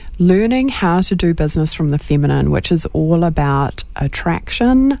cow. Learning how to do business from the feminine, which is all about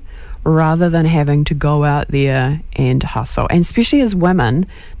attraction, rather than having to go out there and hustle. And especially as women,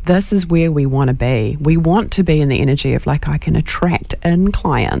 this is where we want to be. We want to be in the energy of I can attract in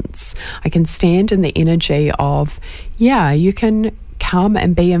clients. I can stand in the energy of, you can come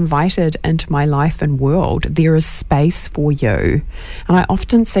and be invited into my life and world. There is space for you. And I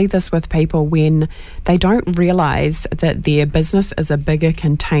often see this with people when they don't realize that their business is a bigger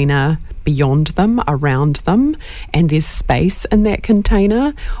container beyond them, around them, and there's space in that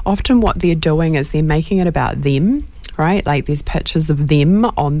container. Often what they're doing is they're making it about them, right? Like there's pictures of them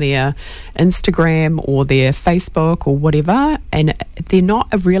on their Instagram or their Facebook or whatever, and they're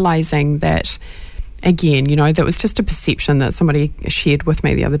not realizing that, again, that was just a perception that somebody shared with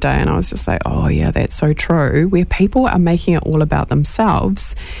me the other day, and I was just like, oh yeah, that's so true, where people are making it all about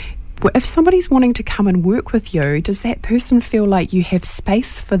themselves. If somebody's wanting to come and work with you, does that person feel like you have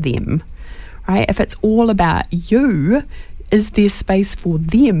space for them, right? If it's all about you, is there space for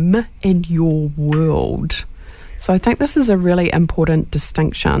them in your world? So I think this is a really important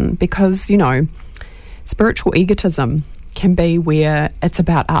distinction, because, spiritual egotism can be where it's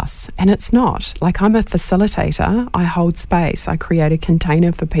about us, and it's not. I'm a facilitator, I hold space, I create a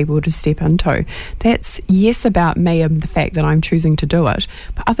container for people to step into. That's, yes, about me and the fact that I'm choosing to do it,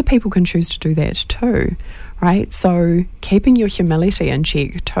 but other people can choose to do that too, right? So keeping your humility in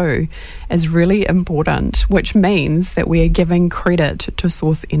check too is really important, which means that we are giving credit to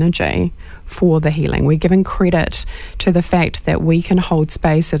source energy for the healing. We're giving credit to the fact that we can hold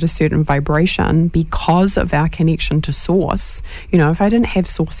space at a certain vibration because of our connection to source. If I didn't have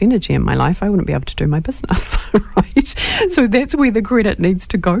source energy in my life, I wouldn't be able to do my business, right? So that's where the credit needs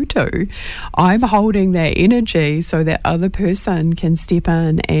to go to. I'm holding that energy so that other person can step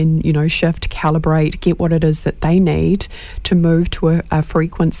in and, shift, calibrate, get what it is is that they need to move to a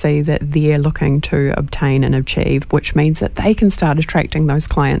frequency that they're looking to obtain and achieve, which means that they can start attracting those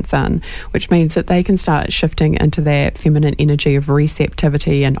clients in, which means that they can start shifting into that feminine energy of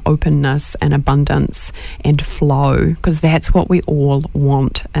receptivity and openness and abundance and flow, because that's what we all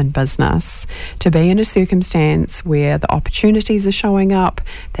want in business. To be in a circumstance where the opportunities are showing up,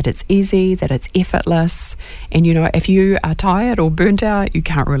 that it's easy, that it's effortless. And you know, if you are tired or burnt out, you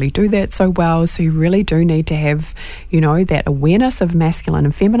can't really do that so well. So you really do need to have, you know, that awareness of masculine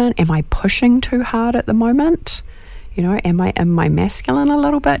and feminine. Am I pushing too hard at the moment? You know, am I in my masculine a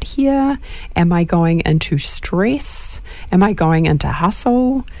little bit here? Am I going into stress? Am I going into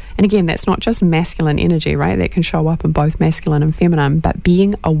hustle? And again, that's not just masculine energy, right? That can show up in both masculine and feminine, but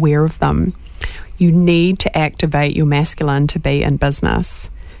being aware of them. You need to activate your masculine to be in business.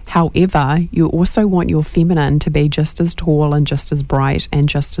 However, you also want your feminine to be just as tall and just as bright and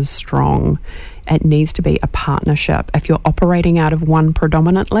just as strong. It needs to be a partnership. If you're operating out of one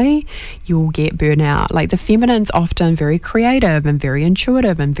predominantly, you'll get burnout. Like the feminine's often very creative and very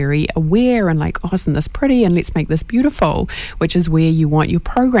intuitive and very aware and like, oh, isn't this pretty? And let's make this beautiful, which is where you want your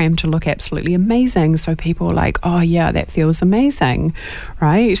program to look absolutely amazing. So people are like, oh yeah, that feels amazing,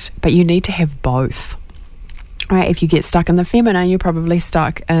 right? But you need to have both. Right, if you get stuck in the feminine, you're probably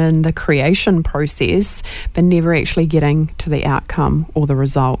stuck in the creation process, but never actually getting to the outcome or the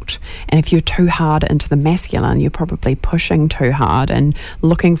result. And if you're too hard into the masculine, you're probably pushing too hard and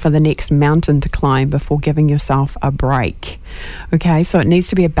looking for the next mountain to climb before giving yourself a break. Okay, so it needs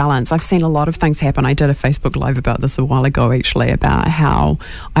to be a balance. I've seen a lot of things happen. I did a Facebook Live about this a while ago, actually, about how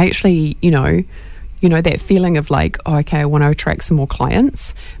I actually, you know, that feeling of like, oh, okay, I want to attract some more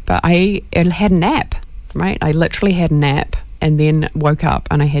clients, but I had a nap. Right, I literally had a nap and then woke up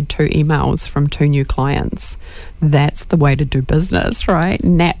and I had 2 emails from 2 new clients. That's the way to do business, right?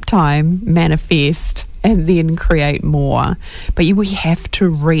 Nap time, manifest, and then create more. But we have to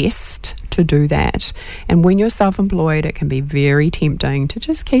rest to do that. And when you're self-employed, it can be very tempting to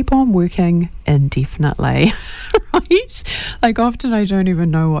just keep on working indefinitely, right? Like often I don't even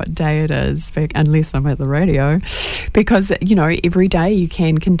know what day it is, unless I'm at the radio, because, you know, every day you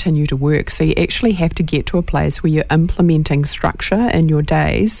can continue to work. So you actually have to get to a place where you're implementing structure in your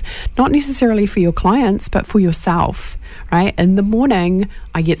days, not necessarily for your clients, but for yourself, right? In the morning,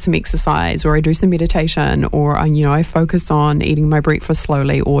 I get some exercise or I do some meditation or, I focus on eating my breakfast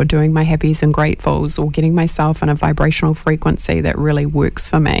slowly or doing my happies and gratefuls or getting myself in a vibrational frequency that really works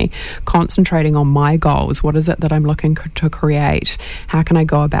for me, concentrating on my goals. What is it that I'm looking to create? How can I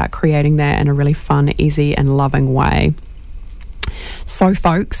go about creating that in a really fun, easy and loving way? So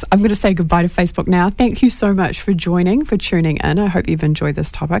folks, I'm going to say goodbye to Facebook now. Thank you so much for tuning in. I hope you've enjoyed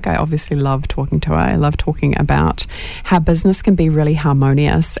this topic. I obviously love talking to it. I love talking about how business can be really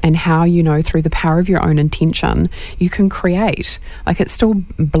harmonious and how, through the power of your own intention, you can create. Like it still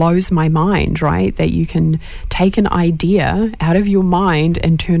blows my mind, right? That you can take an idea out of your mind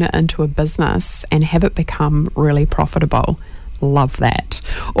and turn it into a business and have it become really profitable. Love that.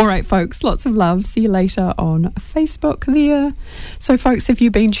 All right, folks, lots of love. See you later on Facebook there. So, folks, if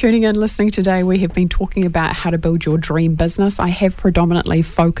you've been tuning in, listening today, we have been talking about how to build your dream business. I have predominantly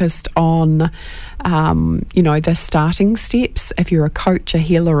focused on, the starting steps. If you're a coach, a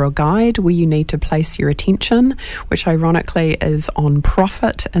healer, or a guide, where you need to place your attention, which ironically is on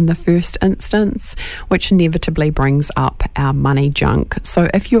profit in the first instance, which inevitably brings up our money junk. So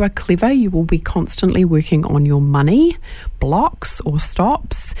if you are clever, you will be constantly working on your money blocks or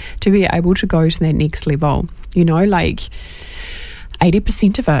stops to be able to go to that next level.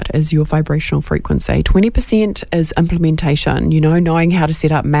 80% of it is your vibrational frequency. 20% is implementation, knowing how to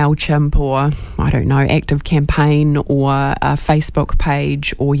set up MailChimp or, Active Campaign or a Facebook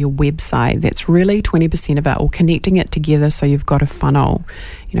page or your website. That's really 20% of it, or connecting it together so you've got a funnel.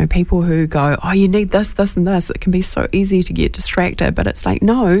 People who go, oh, you need this, this, and this. It can be so easy to get distracted, but it's like,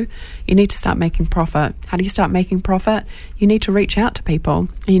 no, you need to start making profit. How do you start making profit? You need to reach out to people,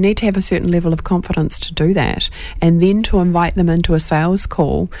 and you need to have a certain level of confidence to do that, and then to invite them into a sales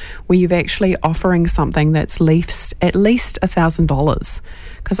call where you're actually offering something that's at least $1,000,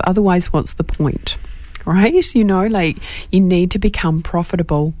 because otherwise, what's the point? Right? You need to become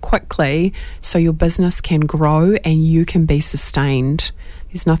profitable quickly so your business can grow and you can be sustained.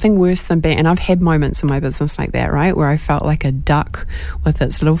 There's nothing worse than being, and I've had moments in my business like that, right, where I felt like a duck with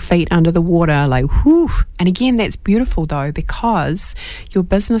its little feet under the water, like, whew. And again, that's beautiful though, because your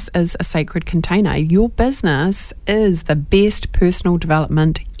business is a sacred container. Your business is the best personal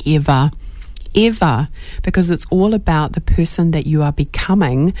development ever, because it's all about the person that you are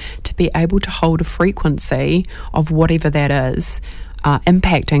becoming to be able to hold a frequency of whatever that is.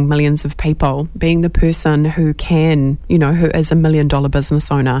 impacting millions of people, being the person who can, who is a $1 million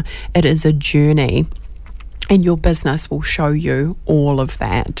business owner. It is a journey. And your business will show you all of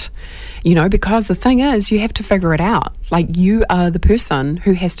that, because the thing is, you have to figure it out. Like, you are the person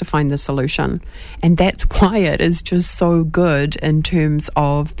who has to find the solution. And that's why it is just so good in terms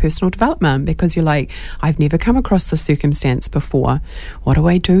of personal development, because you're like, I've never come across this circumstance before. What do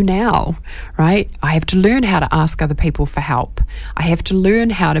I do now? Right? I have to learn how to ask other people for help. I have to learn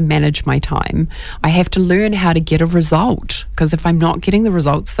how to manage my time. I have to learn how to get a result, because if I'm not getting the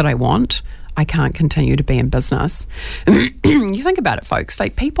results that I want, I can't continue to be in business. You think about it, folks,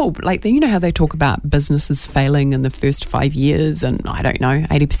 like people, like, how they talk about businesses failing in the first 5 years, and I don't know,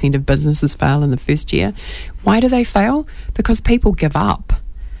 80% of businesses fail in the first year. Why do they fail? Because people give up,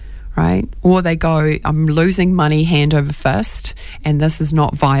 right? Or they go, I'm losing money hand over fist, and this is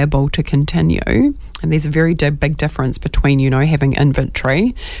not viable to continue. And there's a very big difference between, having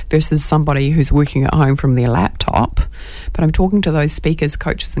inventory versus somebody who's working at home from their laptop. But I'm talking to those speakers,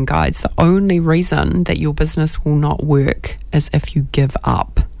 coaches, and guides. The only reason that your business will not work is if you give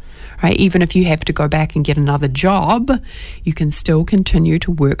up. Right? Even if you have to go back and get another job, you can still continue to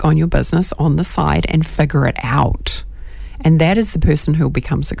work on your business on the side and figure it out. And that is the person who will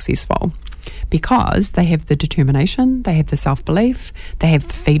become successful, because they have the determination, they have the self-belief, they have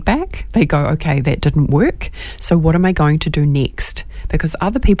the feedback. They go, okay, that didn't work, so what am I going to do next? Because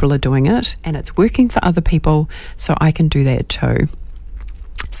other people are doing it and it's working for other people, so I can do that too.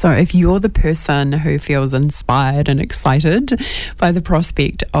 So if you're the person who feels inspired and excited by the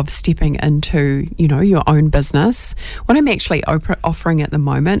prospect of stepping into, your own business, what I'm actually offering at the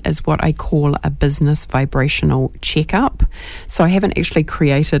moment is what I call a business vibrational checkup. So I haven't actually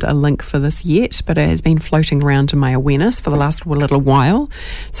created a link for this yet, but it has been floating around in my awareness for the last little while.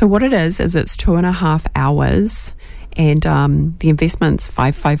 So what it is it's 2.5 hours. And the investment's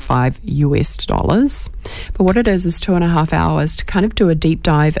 $555 US. But what it is 2.5 hours to kind of do a deep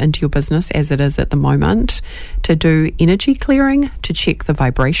dive into your business as it is at the moment, to do energy clearing, to check the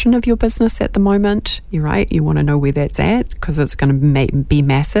vibration of your business at the moment. You're right, you want to know where that's at, because it's going to be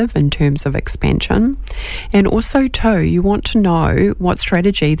massive in terms of expansion. And also too, you want to know what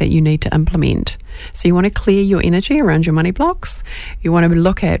strategy that you need to implement. So you want to clear your energy around your money blocks. You want to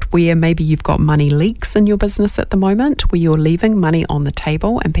look at where maybe you've got money leaks in your business at the moment, where you're leaving money on the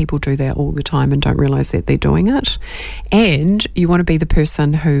table, and people do that all the time and don't realize that they're doing it. And you want to be the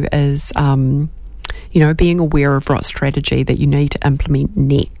person who is, being aware of what strategy that you need to implement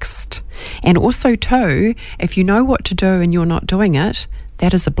next. And also too, if you know what to do and you're not doing it,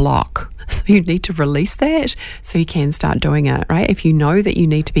 that is a block. So you need to release that so you can start doing it, right? If you know that you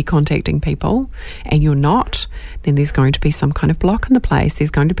need to be contacting people and you're not, then there's going to be some kind of block in the place. There's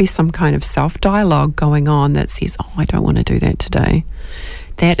going to be some kind of self-dialogue going on that says, I don't want to do that today.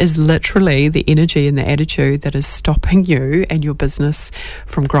 That is literally the energy and the attitude that is stopping you and your business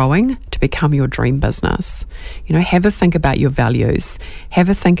from growing to become your dream business. Have a think about your values. Have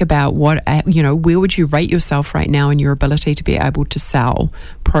a think about where would you rate yourself right now in your ability to be able to sell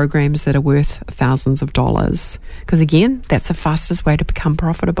programs that are worth thousands of dollars. Because again, that's the fastest way to become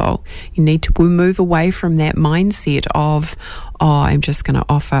profitable. You need to move away from that mindset of, I'm just going to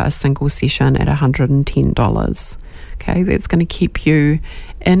offer a single session at $110. Okay, that's going to keep you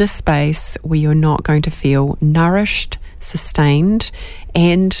in a space where you're not going to feel nourished, sustained,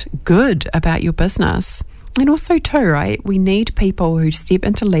 and good about your business. And also too, right, we need people who step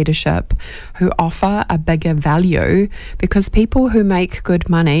into leadership, who offer a bigger value, because people who make good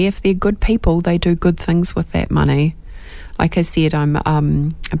money, if they're good people, they do good things with that money. Like I said,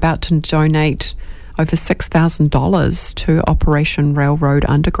 I'm about to donate over $6,000 to Operation Railroad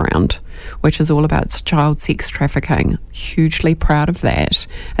Underground, which is all about child sex trafficking. Hugely proud of that.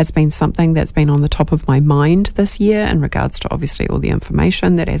 It's been something that's been on the top of my mind this year in regards to obviously all the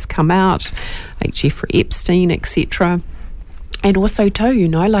information that has come out, like Jeffrey Epstein, etc. And also too,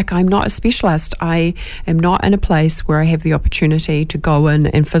 I'm not a specialist. I am not in a place where I have the opportunity to go in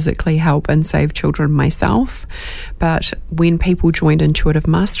and physically help and save children myself. But when people joined Intuitive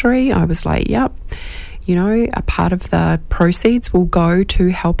Mastery, I was like, yep, a part of the proceeds will go to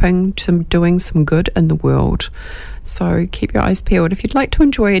helping, to doing some good in the world. So keep your eyes peeled. If you'd like to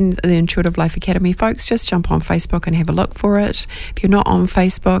enjoy the Intuitive Life Academy, folks, just jump on Facebook and have a look for it. If you're not on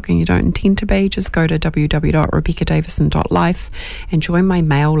Facebook and you don't intend to be, just go to www.rebeccadavison.life and join my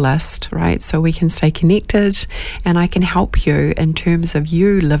mail list, right? So we can stay connected and I can help you in terms of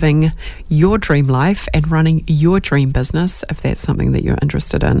you living your dream life and running your dream business, if that's something that you're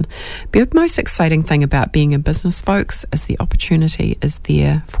interested in. The most exciting thing about being in business, folks, is the opportunity is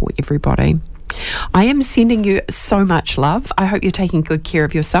there for everybody. I am sending you so much love. I hope you're taking good care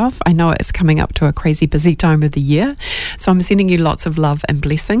of yourself. I know it's coming up to a crazy busy time of the year, so I'm sending you lots of love and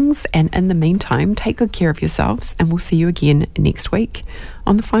blessings. And in the meantime, take good care of yourselves, and we'll see you again next week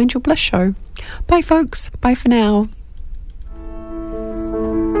on the Find Your Bliss show. Bye, folks. Bye for now.